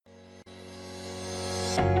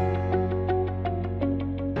Hey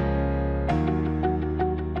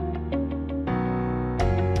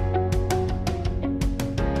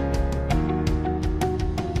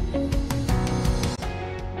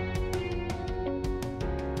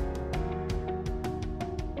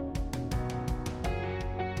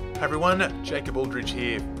everyone, Jacob Aldridge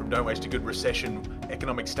here from Don't Waste a Good Recession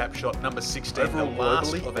Economic Snapshot number 16, Overall, the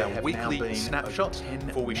last globally, of there our have weekly now been snapshots over 10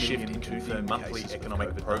 before we shift million into the confirmed monthly cases of economic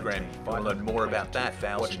COVID-19, program. If you learn more about that,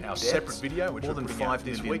 watch our deaths, separate video, which more we're than putting out 5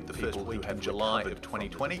 this million week, the first people week who of have July recovered of from the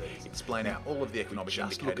 2020, disease. explaining Now, all of the economic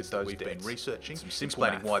just indicators look at that we've those been deaths. researching, Some simple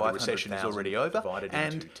explaining math, why the recession is already over, divided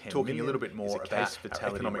and into 10 talking a little million bit more is a about case our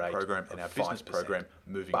fatality economic rate program and our of business 5%. program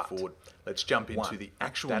moving But forward. Let's jump into one, the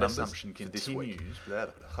actual that numbers assumption for this week. continues.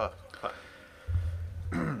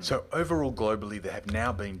 So overall globally, there have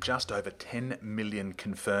now been just over 10 million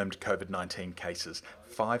confirmed COVID-19 cases,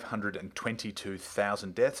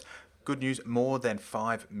 522,000 deaths. Good news, more than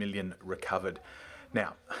 5 million recovered.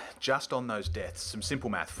 Now, just on those deaths, some simple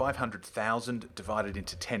math, 500,000 divided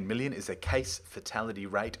into 10 million is a case fatality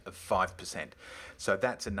rate of 5%. So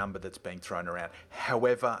that's a number that's being thrown around.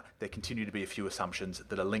 However, there continue to be a few assumptions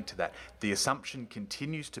that are linked to that. The assumption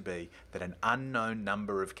continues to be that an unknown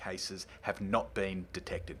number of cases have not been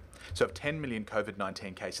detected. So if 10 million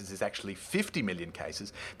COVID-19 cases is actually 50 million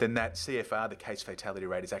cases, then that CFR, the case fatality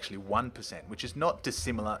rate, is actually 1%, which is not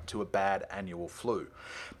dissimilar to a bad annual flu.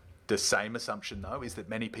 The same assumption, though, is that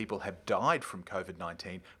many people have died from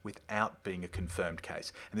COVID-19 without being a confirmed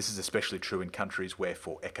case. And this is especially true in countries where,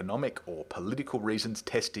 for economic or political reasons,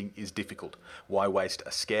 testing is difficult. Why waste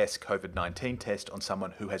a scarce COVID-19 test on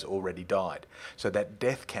someone who has already died? So that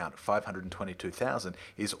death count, 522,000,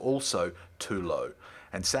 is also too low.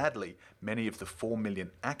 And sadly, many of the 4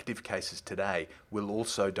 million active cases today will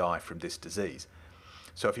also die from this disease.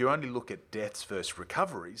 So if you only look at deaths versus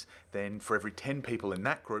recoveries, then for every 10 people in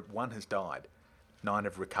that group, 1 has died. 9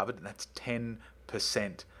 have recovered, and that's 10%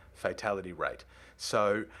 fatality rate.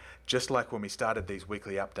 So just like when we started these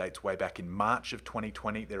weekly updates way back in March of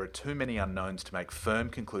 2020, there are too many unknowns to make firm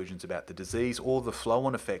conclusions about the disease or the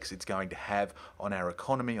flow-on effects it's going to have on our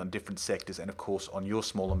economy, on different sectors, and of course on your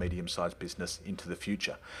small and medium-sized business into the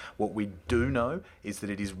future. What we do know is that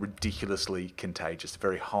it is ridiculously contagious, a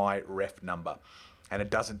very high ref number. And it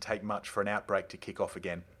doesn't take much for an outbreak to kick off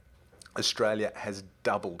again. Australia has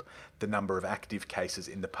doubled the number of active cases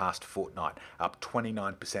in the past fortnight, up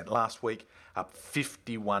 29% last week, up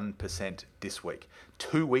 51% this week.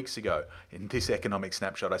 2 weeks ago, in this economic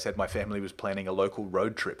snapshot, I said my family was planning a local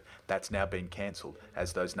road trip. That's now been cancelled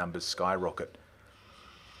as those numbers skyrocket.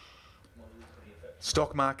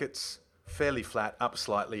 Stock markets, fairly flat, up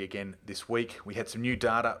slightly again this week. We had some new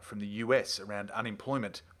data from the US around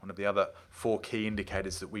unemployment, one of the other 4 key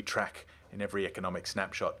indicators that we track in every economic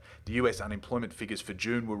snapshot. The US unemployment figures for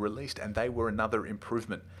June were released, and they were another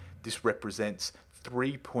improvement. This represents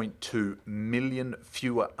 3.2 million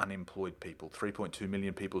fewer unemployed people, 3.2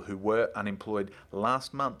 million people who were unemployed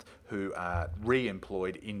last month who are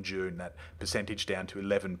re-employed in June, that percentage down to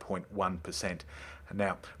 11.1%.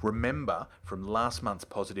 Now, remember from last month's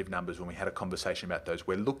positive numbers when we had a conversation about those,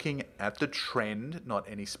 we're looking at the trend, not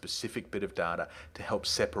any specific bit of data, to help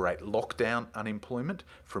separate lockdown unemployment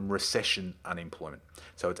from recession unemployment.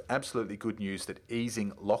 So it's absolutely good news that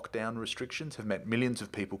easing lockdown restrictions have meant millions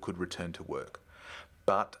of people could return to work.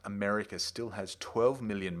 But America still has 12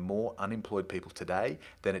 million more unemployed people today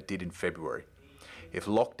than it did in February. If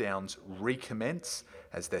lockdowns recommence,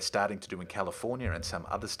 as they're starting to do in California and some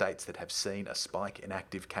other states that have seen a spike in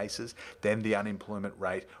active cases, then the unemployment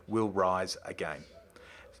rate will rise again.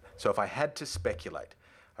 So if I had to speculate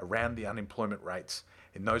around the unemployment rates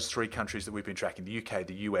in those 3 countries that we've been tracking, the UK,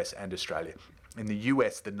 the US and Australia, in the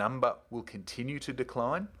US the number will continue to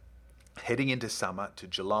decline. Heading into summer to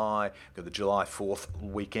July, we've got the July 4th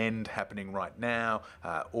weekend happening right now,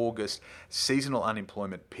 August, seasonal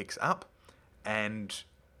unemployment picks up, and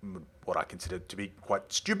what I consider to be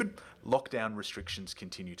quite stupid, lockdown restrictions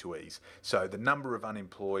continue to ease. So the number of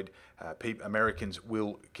unemployed Americans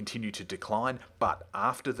will continue to decline, but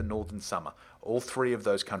after the northern summer, all 3 of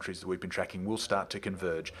those countries that we've been tracking will start to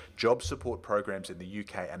converge. Job support programs in the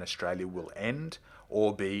UK and Australia will end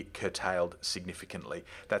or be curtailed significantly.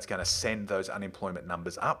 That's going to send those unemployment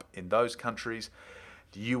numbers up in those countries.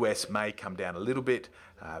 The US may come down a little bit,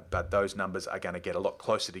 but those numbers are going to get a lot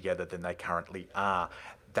closer together than they currently are.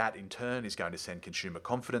 That in turn is going to send consumer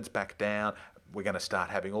confidence back down. We're going to start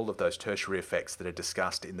having all of those tertiary effects that are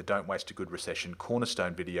discussed in the Don't Waste a Good Recession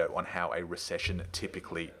cornerstone video on how a recession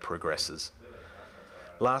typically progresses.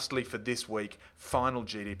 Lastly, for this week, final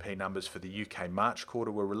GDP numbers for the UK March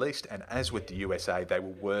quarter were released, and as with the USA, they were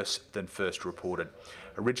worse than first reported.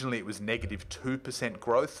 Originally, it was negative 2%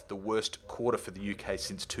 growth, the worst quarter for the UK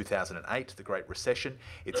since 2008, the Great Recession.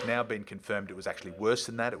 It's now been confirmed it was actually worse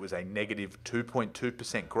than that. It was a negative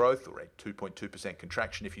 2.2% growth, or a 2.2%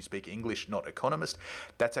 contraction if you speak English, not economist.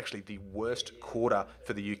 That's actually the worst quarter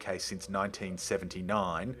for the UK since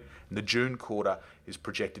 1979. And the June quarter is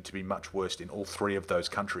projected to be much worse in all three of those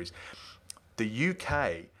countries. The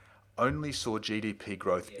UK only saw GDP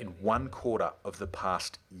growth in one quarter of the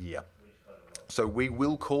past year. So we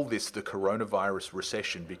will call this the coronavirus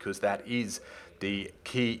recession because that is the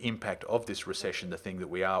key impact of this recession, the thing that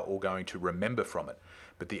we are all going to remember from it.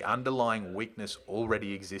 But the underlying weakness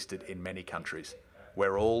already existed in many countries.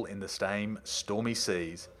 We're all in the same stormy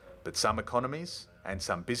seas, but some economies and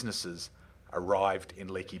some businesses arrived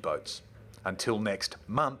in leaky boats. Until next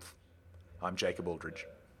month, I'm Jacob Aldridge.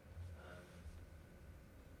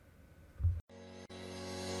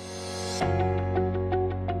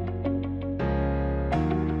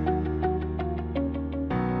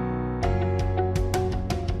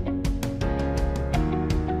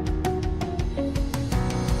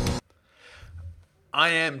 I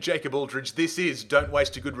am Jacob Aldridge. This is Don't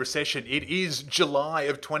Waste a Good Recession. It is July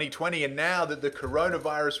of 2020, and now that the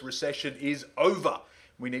coronavirus recession is over,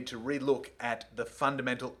 we need to relook at the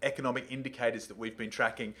fundamental economic indicators that we've been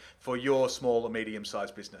tracking for your small or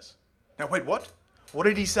medium-sized business. Now, wait, what? What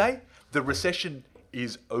did he say? The recession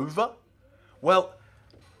is over? Well,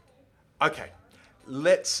 okay,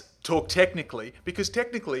 let's talk technically, because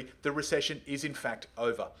technically the recession is in fact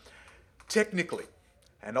over. Technically.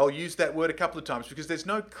 And I'll use that word a couple of times because there's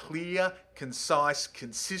no clear, concise,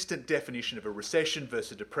 consistent definition of a recession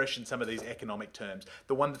versus depression, some of these economic terms.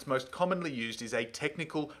 The one that's most commonly used is a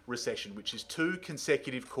technical recession, which is 2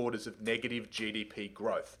 consecutive quarters of negative GDP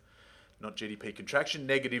growth. Not GDP contraction,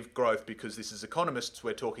 negative growth, because this is economists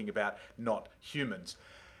we're talking about, not humans.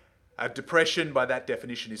 A depression, by that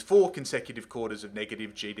definition, is 4 consecutive quarters of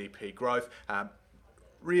negative GDP growth.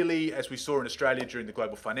 Really, as we saw in Australia during the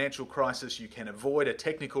global financial crisis, you can avoid a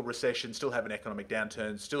technical recession, still have an economic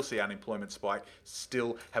downturn, still see unemployment spike,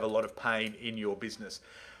 still have a lot of pain in your business.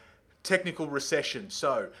 Technical recession,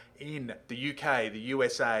 so in the UK, the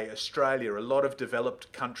USA, Australia, a lot of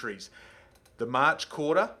developed countries, the March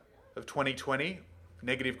quarter of 2020,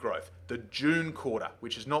 negative growth. The June quarter,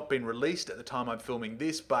 which has not been released at the time I'm filming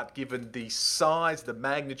this, but given the size, the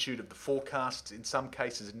magnitude of the forecasts, in some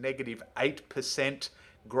cases negative 8%,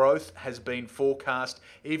 growth has been forecast.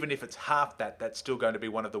 Even if it's half that, that's still going to be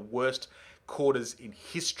one of the worst quarters in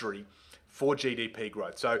history for GDP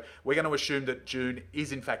growth. So we're going to assume that June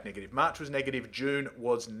is in fact negative. March was negative, June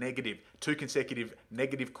was negative. 2 consecutive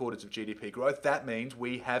negative quarters of GDP growth. That means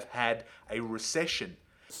we have had a recession.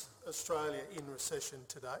 Australia in recession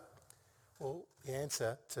today? Well, the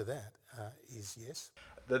answer to that is yes.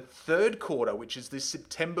 The third quarter, which is this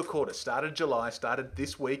September quarter, started July, started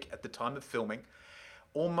this week at the time of filming,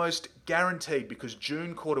 almost guaranteed, because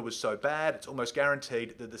June quarter was so bad, it's almost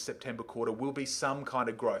guaranteed that the September quarter will be some kind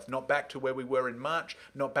of growth. Not back to where we were in March,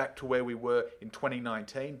 not back to where we were in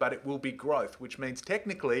 2019, but it will be growth, which means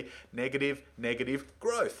technically negative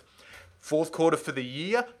growth. Fourth quarter for the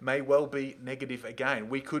year may well be negative again.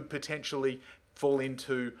 We could potentially fall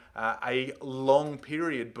into a long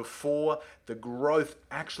period before the growth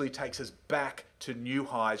actually takes us back to new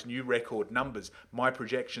highs, new record numbers. My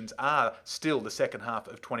projections are still the second half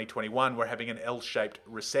of 2021, we're having an L-shaped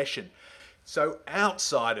recession. So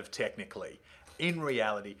outside of technically, in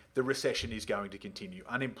reality, the recession is going to continue.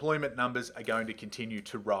 Unemployment numbers are going to continue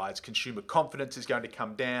to rise. Consumer confidence is going to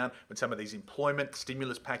come down when some of these employment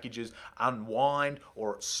stimulus packages unwind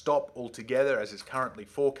or stop altogether, as is currently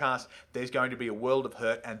forecast. There's going to be a world of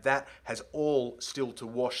hurt, and that has all still to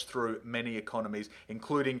wash through many economies,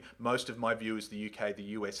 including most of my viewers, the UK, the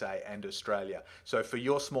USA, and Australia. So for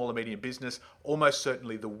your small and medium business, almost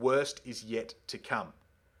certainly the worst is yet to come.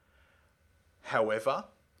 However,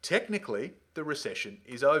 technically, the recession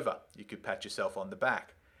is over. You could pat yourself on the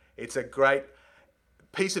back. It's a great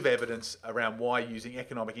piece of evidence around why using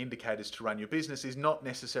economic indicators to run your business is not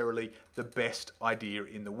necessarily the best idea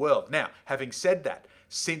in the world. Now, having said that,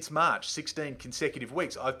 since March, 16 consecutive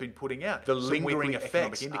weeks, I've been putting out the lingering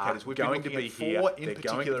effects indicators. We're going to be here. They're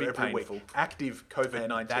going to be every week. Active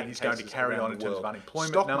COVID-19 is going to carry on in terms of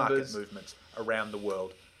unemployment stock numbers, market movements around the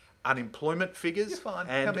world. Unemployment figures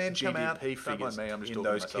and GDP figures in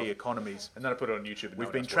those key economies. And then I put it on YouTube.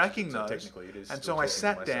 We've been tracking those, technically it is, and so I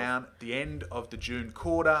sat down at the end of the June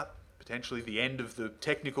quarter, potentially the end of the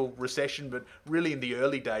technical recession, but really in the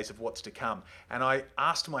early days of what's to come. And I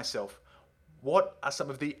asked myself, What are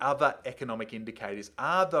some of the other economic indicators?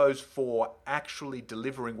 Are those four actually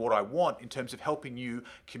delivering what I want in terms of helping you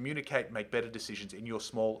communicate, make better decisions in your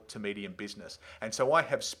small to medium business? And so I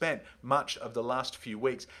have spent much of the last few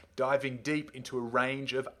weeks diving deep into a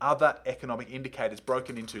range of other economic indicators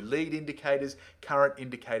broken into lead indicators, current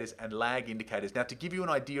indicators, and lag indicators. Now, to give you an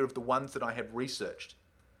idea of the ones that I have researched,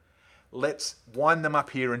 let's wind them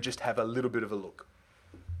up here and just have a little bit of a look.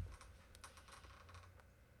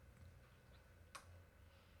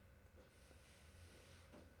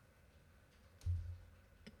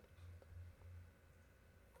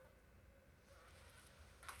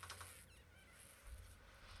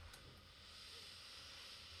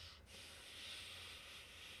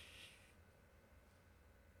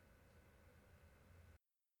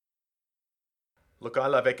 Look, I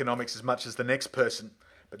love economics as much as the next person,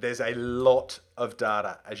 but there's a lot of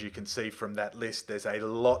data, as you can see from that list. There's a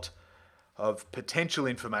lot of potential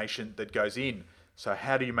information that goes in. So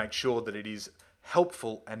how do you make sure that it is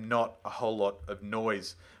helpful and not a whole lot of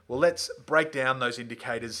noise? Well, let's break down those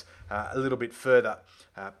indicators a little bit further.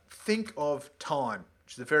 Think of time,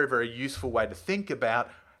 which is a very, very useful way to think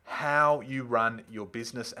about how you run your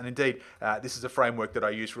business. And indeed, this is a framework that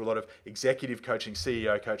I use for a lot of executive coaching,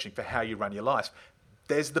 CEO coaching, for how you run your life.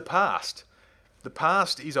 There's the past. The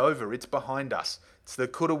past is over. It's behind us. It's the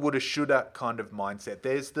coulda, woulda, shoulda kind of mindset.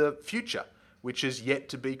 There's the future, which is yet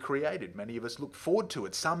to be created. Many of us look forward to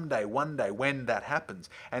it someday, one day, when that happens.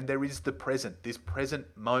 And there is the present, this present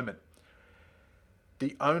moment.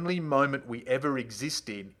 The only moment we ever exist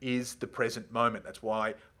in is the present moment. That's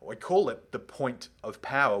why I call it the point of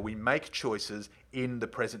power. We make choices in the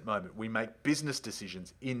present moment. We make business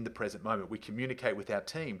decisions in the present moment. We communicate with our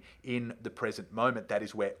team in the present moment. That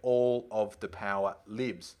is where all of the power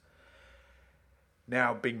lives.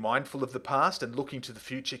 Now, being mindful of the past and looking to the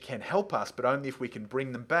future can help us, but only if we can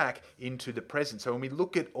bring them back into the present. So when we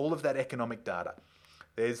look at all of that economic data,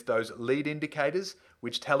 there's those lead indicators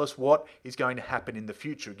which tell us what is going to happen in the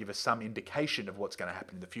future, give us some indication of what's going to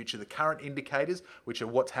happen in the future. The current indicators, which are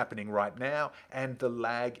what's happening right now, and the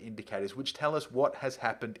lag indicators, which tell us what has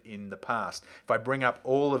happened in the past. If I bring up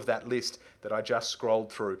all of that list that I just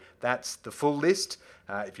scrolled through, that's the full list.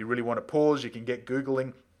 If you really want to pause, you can get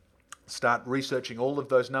Googling, start researching all of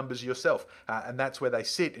those numbers yourself. And that's where they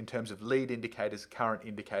sit in terms of lead indicators, current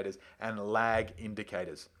indicators, and lag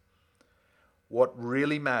indicators. What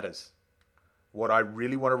really matters, what I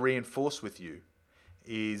really want to reinforce with you,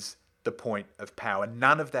 is the point of power.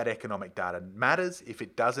 None of that economic data matters if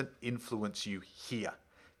it doesn't influence you here.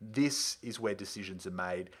 This is where decisions are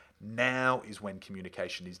made. Now is when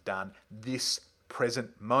communication is done. This present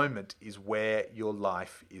moment is where your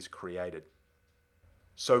life is created.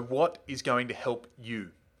 So what is going to help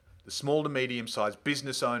you, the small to medium-sized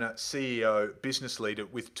business owner, CEO, business leader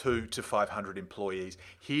with 2 to 500 employees?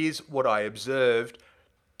 Here's what I observed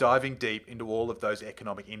diving deep into all of those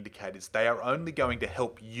economic indicators. They are only going to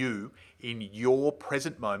help you in your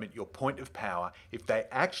present moment, your point of power, if they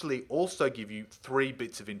actually also give you 3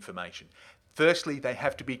 bits of information. Firstly, they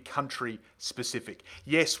have to be country specific.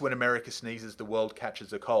 Yes, when America sneezes, the world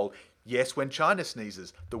catches a cold. Yes, when China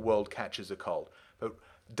sneezes, the world catches a cold. But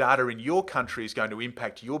data in your country is going to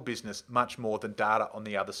impact your business much more than data on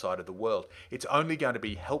the other side of the world. It's only going to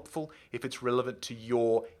be helpful if it's relevant to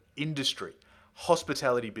your industry.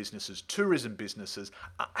 Hospitality businesses, tourism businesses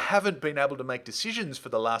haven't been able to make decisions for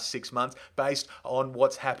the last 6 months based on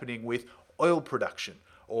what's happening with oil production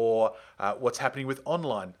or what's happening with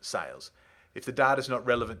online sales. If the data is not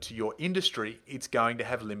relevant to your industry, it's going to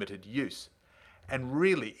have limited use. And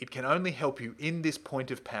really, it can only help you in this point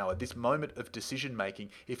of power, this moment of decision making,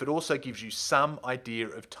 if it also gives you some idea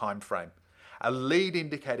of time frame. A lead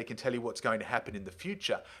indicator can tell you what's going to happen in the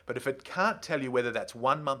future, but if it can't tell you whether that's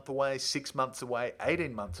 1 month away, 6 months away,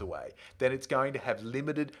 18 months away, then it's going to have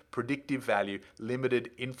limited predictive value,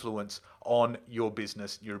 limited influence on your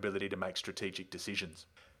business, your ability to make strategic decisions.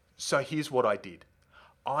 So here's what I did.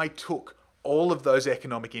 I took all of those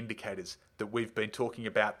economic indicators that we've been talking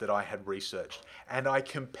about that I had researched, and I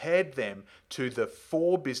compared them to the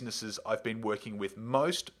 4 businesses I've been working with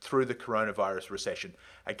most through the coronavirus recession.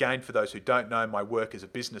 Again, for those who don't know, my work as a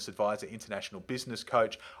business advisor, international business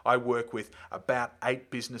coach, I work with about 8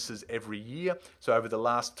 businesses every year. So over the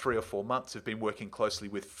last 3 or 4 months, I've been working closely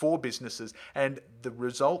with 4 businesses, and the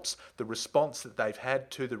results, the response that they've had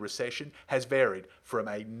to the recession has varied from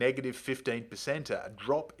a negative 15%, a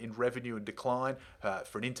drop in revenue and decline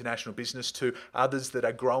for an international business, business to others that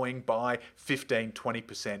are growing by 15,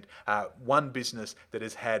 20%. One business that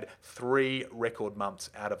has had 3 record months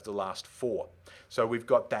out of the last 4. So we've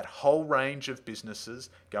got that whole range of businesses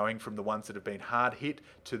going from the ones that have been hard hit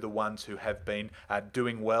to the ones who have been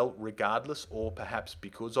doing well regardless or perhaps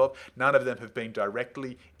because of. None of them have been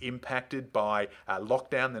directly impacted by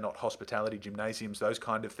lockdown. They're not hospitality, gymnasiums, those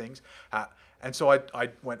kind of things. And so I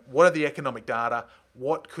went, what are the economic data?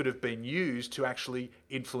 What could have been used to actually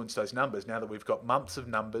influence those numbers? Now that we've got months of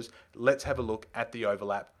numbers, let's have a look at the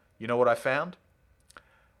overlap. You know what I found?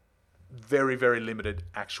 Very, very limited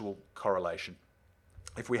actual correlation.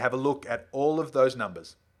 If we have a look at all of those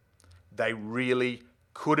numbers, they really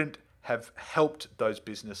couldn't have helped those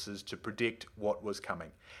businesses to predict what was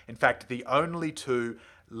coming. In fact, the only 2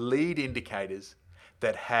 lead indicators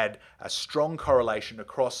that had a strong correlation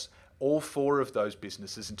across all 4 of those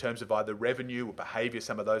businesses in terms of either revenue or behavior,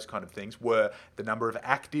 some of those kind of things, were the number of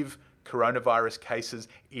active coronavirus cases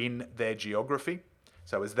in their geography.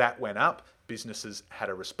 So as that went up, businesses had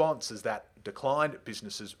a response. As that declined,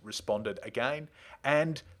 businesses responded again.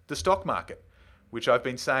 And the stock market, which I've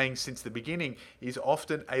been saying since the beginning, is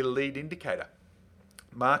often a lead indicator.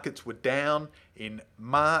 Markets were down in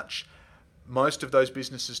March. Most of those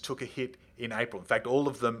businesses took a hit in April. In fact, all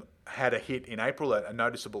of them had a hit in April, a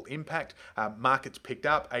noticeable impact. Markets picked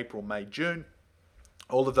up April, May, June.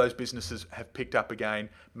 All of those businesses have picked up again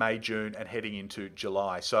May, June, and heading into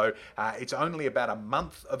July. So it's only about a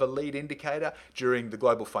month of a lead indicator. During the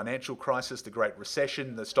global financial crisis, the Great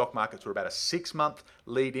Recession, the stock markets were about a 6-month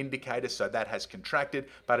lead indicator, so that has contracted,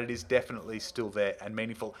 but it is definitely still there and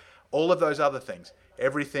meaningful. All of those other things,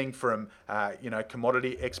 everything from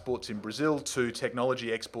commodity exports in Brazil to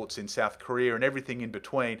technology exports in South Korea and everything in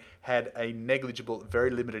between, had a negligible, very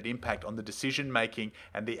limited impact on the decision making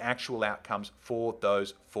and the actual outcomes for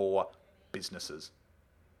those 4 businesses.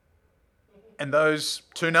 And those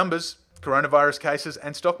 2 numbers, coronavirus cases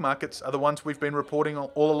and stock markets, are the ones we've been reporting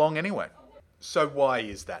all along anyway. So why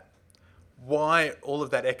is that? Why all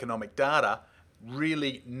of that economic data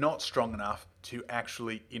really not strong enough to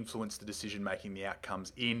actually influence the decision making, the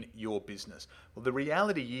outcomes in your business? Well, the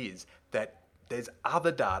reality is that there's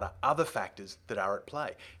other data, other factors that are at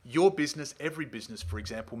play. Your business, every business, for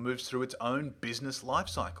example, moves through its own business life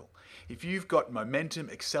cycle. If you've got momentum,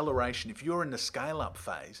 acceleration, if you're in the scale-up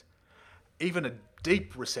phase, even a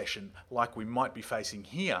deep recession like we might be facing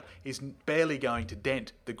here is barely going to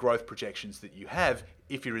dent the growth projections that you have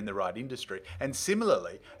if you're in the right industry. And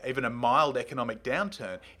similarly, even a mild economic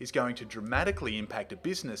downturn is going to dramatically impact a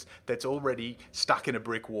business that's already stuck in a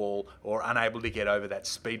brick wall or unable to get over that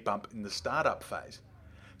speed bump in the startup phase.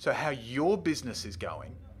 So how your business is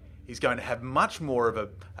going to have much more of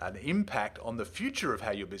an impact on the future of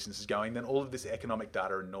how your business is going than all of this economic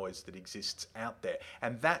data and noise that exists out there.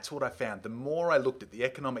 And that's what I found. The more I looked at the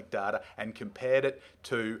economic data and compared it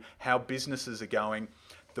to how businesses are going,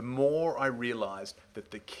 the more I realized that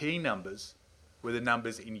the key numbers were the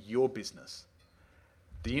numbers in your business.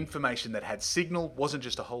 The information that had signal wasn't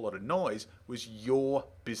just a whole lot of noise, was your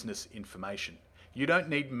business information. You don't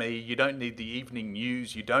need me, you don't need the evening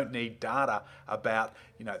news, you don't need data about,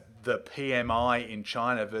 the PMI in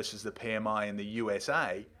China versus the PMI in the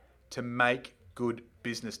USA to make good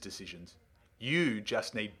business decisions. You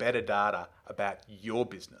just need better data about your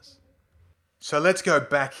business. So let's go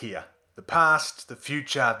back here. The past, the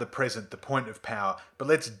future, the present, the point of power. But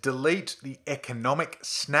let's delete the economic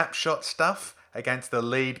snapshot stuff against the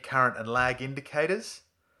lead, current, and lag indicators.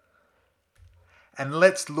 And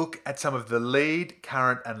let's look at some of the lead,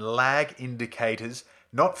 current, and lag indicators,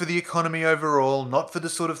 not for the economy overall, not for the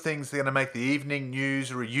sort of things that are going to make the evening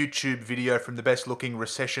news or a YouTube video from the best looking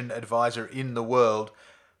recession advisor in the world,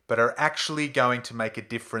 but are actually going to make a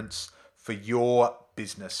difference for your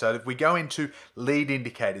business. So if we go into lead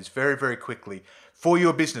indicators very, very quickly, for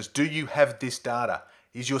your business, do you have this data?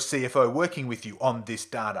 Is your CFO working with you on this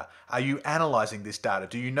data? Are you analyzing this data?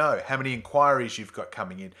 Do you know how many inquiries you've got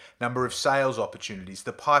coming in, number of sales opportunities,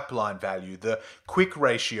 the pipeline value, the quick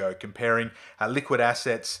ratio comparing liquid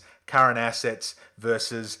assets, current assets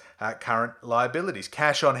versus current liabilities,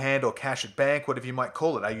 cash on hand or cash at bank, whatever you might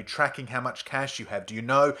call it. Are you tracking how much cash you have? Do you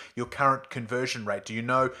know your current conversion rate? Do you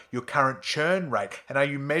know your current churn rate? And are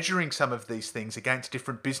you measuring some of these things against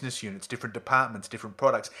different business units, different departments, different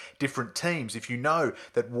products, different teams? If you know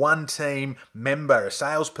that one team member, a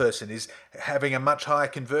salesperson, is having a much higher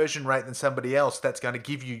conversion rate than somebody else, that's going to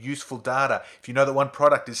give you useful data. If you know that one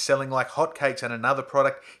product is selling like hotcakes and another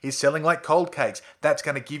product is selling like cold cakes, that's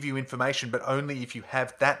going to give you information, but only if you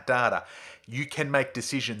have that data. You can make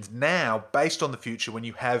decisions now based on the future when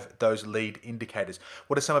you have those lead indicators.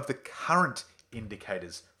 What are some of the current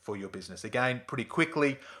indicators for your business. Again, pretty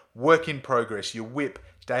quickly, work in progress, your WIP,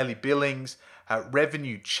 daily billings,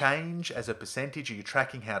 revenue change as a percentage. Are you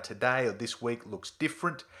tracking how today or this week looks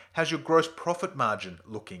different? How's your gross profit margin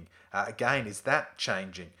looking? Again, is that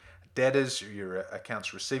changing? Debtors, your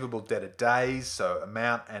accounts receivable, debtor days, so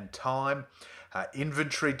amount and time.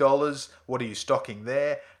 Inventory dollars, what are you stocking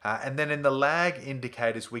there? And then in the lag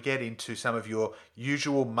indicators, we get into some of your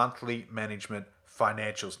usual monthly management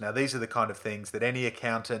financials. Now, these are the kind of things that any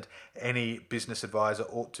accountant, any business advisor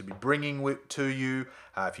ought to be bringing to you.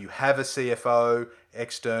 If you have a CFO,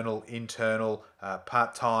 external, internal,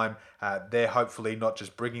 part-time, they're hopefully not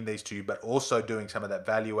just bringing these to you, but also doing some of that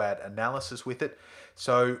value-add analysis with it.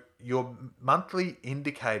 So your monthly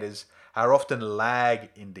indicators are often lag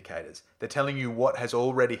indicators. They're telling you what has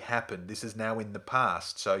already happened. This is now in the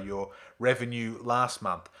past. So your revenue last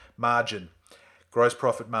month, margin, gross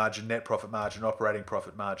profit margin, net profit margin, operating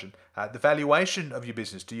profit margin. The valuation of your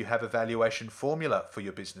business. Do you have a valuation formula for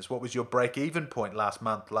your business? What was your break-even point last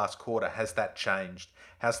month, last quarter? Has that changed?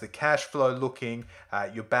 How's the cash flow looking?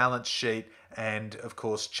 Your balance sheet, and of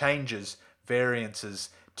course changes, variances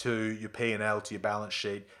to your P&L, to your balance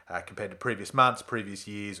sheet compared to previous months, previous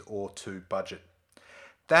years, or to budget.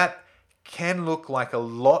 That can look like a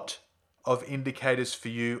lot of indicators for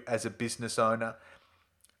you as a business owner.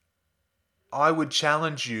 I would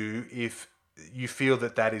challenge you, if you feel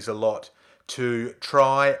that that is a lot, to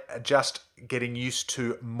try just getting used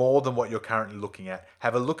to more than what you're currently looking at.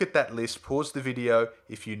 Have a look at that list, pause the video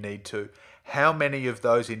if you need to. How many of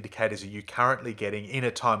those indicators are you currently getting in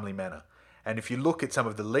a timely manner? And if you look at some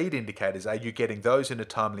of the lead indicators, are you getting those in a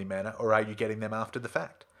timely manner, or are you getting them after the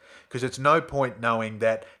fact? Because it's no point knowing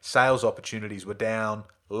that sales opportunities were down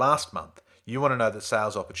last month. You want to know that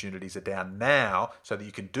sales opportunities are down now so that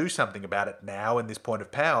you can do something about it now in this point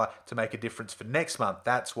of power to make a difference for next month.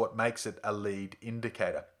 That's what makes it a lead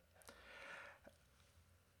indicator.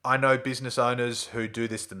 I know business owners who do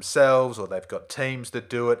this themselves, or they've got teams that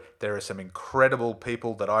do it. There are some incredible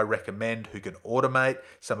people that I recommend who can automate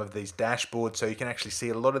some of these dashboards so you can actually see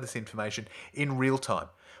a lot of this information in real time.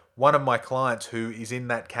 One of my clients who is in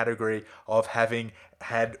that category of having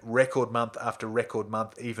had record month after record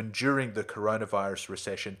month, even during the coronavirus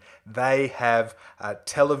recession, they have a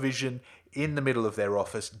television in the middle of their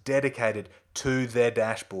office dedicated to their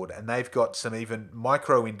dashboard, and they've got some even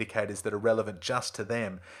micro indicators that are relevant just to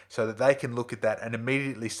them, so that they can look at that and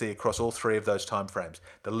immediately see across all three of those time frames: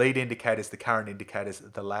 the lead indicators, the current indicators,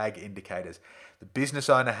 the lag indicators. The business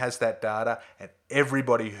owner has that data, and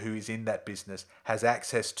everybody who is in that business has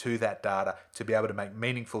access to that data to be able to make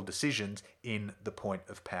meaningful decisions in the point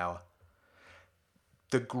of power.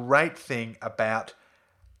 The great thing about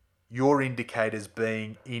your indicators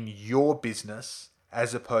being in your business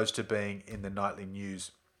as opposed to being in the nightly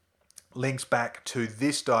news links back to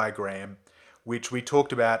this diagram, which we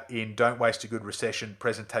talked about in Don't Waste a Good Recession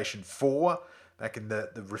presentation 4. Back in the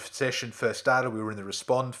recession first started, we were in the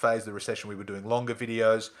respond phase of the recession. We were doing longer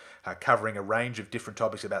videos covering a range of different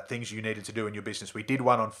topics about things you needed to do in your business. We did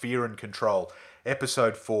one on fear and control,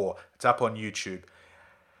 episode 4. It's up on YouTube.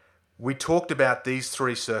 We talked about these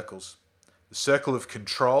 3 circles. The circle of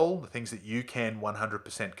control, the things that you can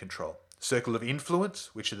 100% control. The circle of influence,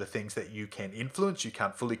 which are the things that you can influence, you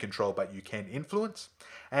can't fully control, but you can influence.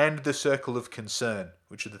 And the circle of concern,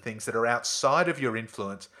 which are the things that are outside of your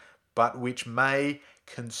influence, but which may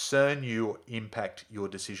concern you or impact your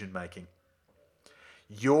decision making.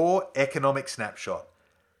 Your economic snapshot,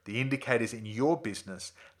 the indicators in your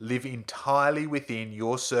business, live entirely within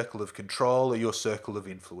your circle of control or your circle of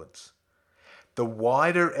influence. The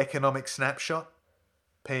wider economic snapshot,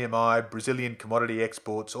 PMI, Brazilian commodity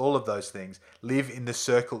exports, all of those things, live in the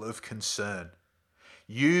circle of concern.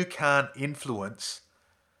 You can't influence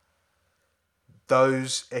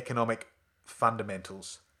those economic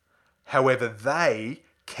fundamentals. However, they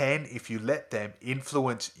can, if you let them,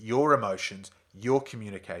 influence your emotions, your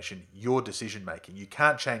communication, your decision making. You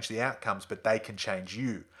can't change the outcomes, but they can change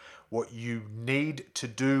you. What you need to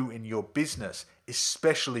do in your business,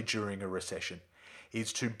 especially during a recession,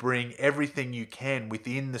 is to bring everything you can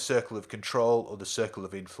within the circle of control or the circle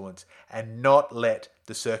of influence, and not let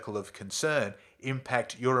the circle of concern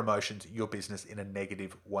impact your emotions, your business in a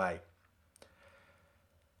negative way.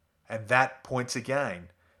 And that points again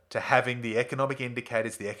to having the economic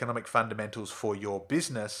indicators, the economic fundamentals for your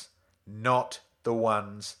business, not the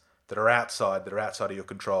ones that are outside of your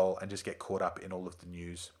control and just get caught up in all of the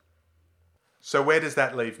news. So where does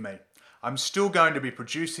that leave me? I'm still going to be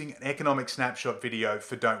producing an economic snapshot video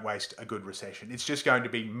for Don't Waste a Good Recession. It's just going to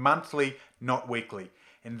be monthly, not weekly.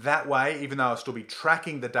 In that way, even though I'll still be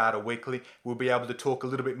tracking the data weekly, we'll be able to talk a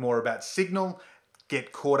little bit more about signal,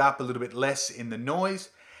 get caught up a little bit less in the noise,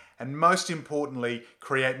 and most importantly,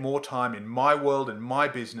 create more time in my world and my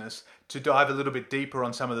business to dive a little bit deeper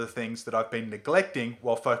on some of the things that I've been neglecting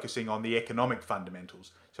while focusing on the economic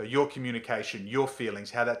fundamentals. So your communication, your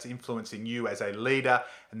feelings, how that's influencing you as a leader,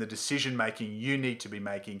 and the decision making you need to be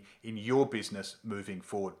making in your business moving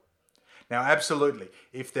forward. Now, absolutely,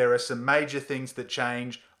 if there are some major things that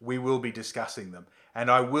change, we will be discussing them. And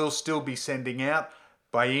I will still be sending out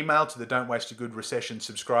by email to the Don't Waste a Good Recession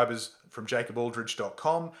subscribers from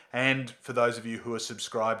jacobaldridge.com, and for those of you who are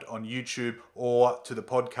subscribed on YouTube or to the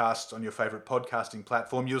podcasts on your favorite podcasting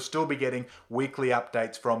platform, you'll still be getting weekly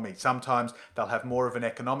updates from me. Sometimes they'll have more of an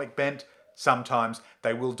economic bent. Sometimes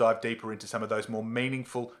they will dive deeper into some of those more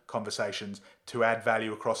meaningful conversations to add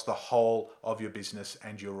value across the whole of your business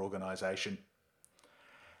and your organization.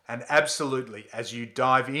 And absolutely, as you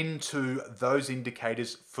dive into those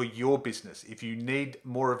indicators for your business, if you need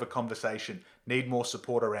more of a conversation, need more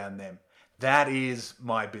support around them, that is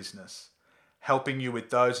my business. Helping you with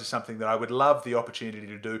those is something that I would love the opportunity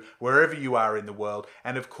to do wherever you are in the world.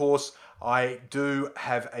 And of course, I do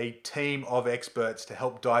have a team of experts to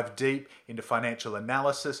help dive deep into financial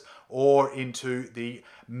analysis or into the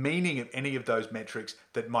meaning of any of those metrics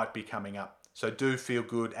that might be coming up. So do feel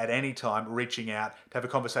good at any time reaching out to have a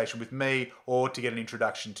conversation with me or to get an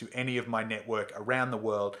introduction to any of my network around the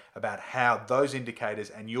world about how those indicators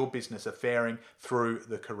and your business are faring through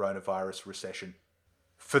the coronavirus recession.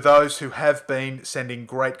 For those who have been sending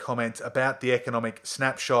great comments about the economic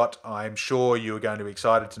snapshot, I'm sure you are going to be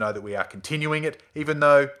excited to know that we are continuing it, even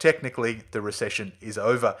though technically the recession is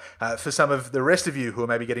over. For some of the rest of you who are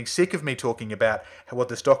maybe getting sick of me talking about what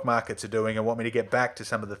the stock markets are doing and want me to get back to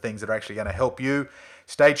some of the things that are actually going to help you,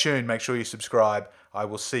 stay tuned, make sure you subscribe. I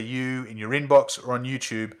will see you in your inbox or on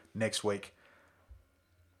YouTube next week.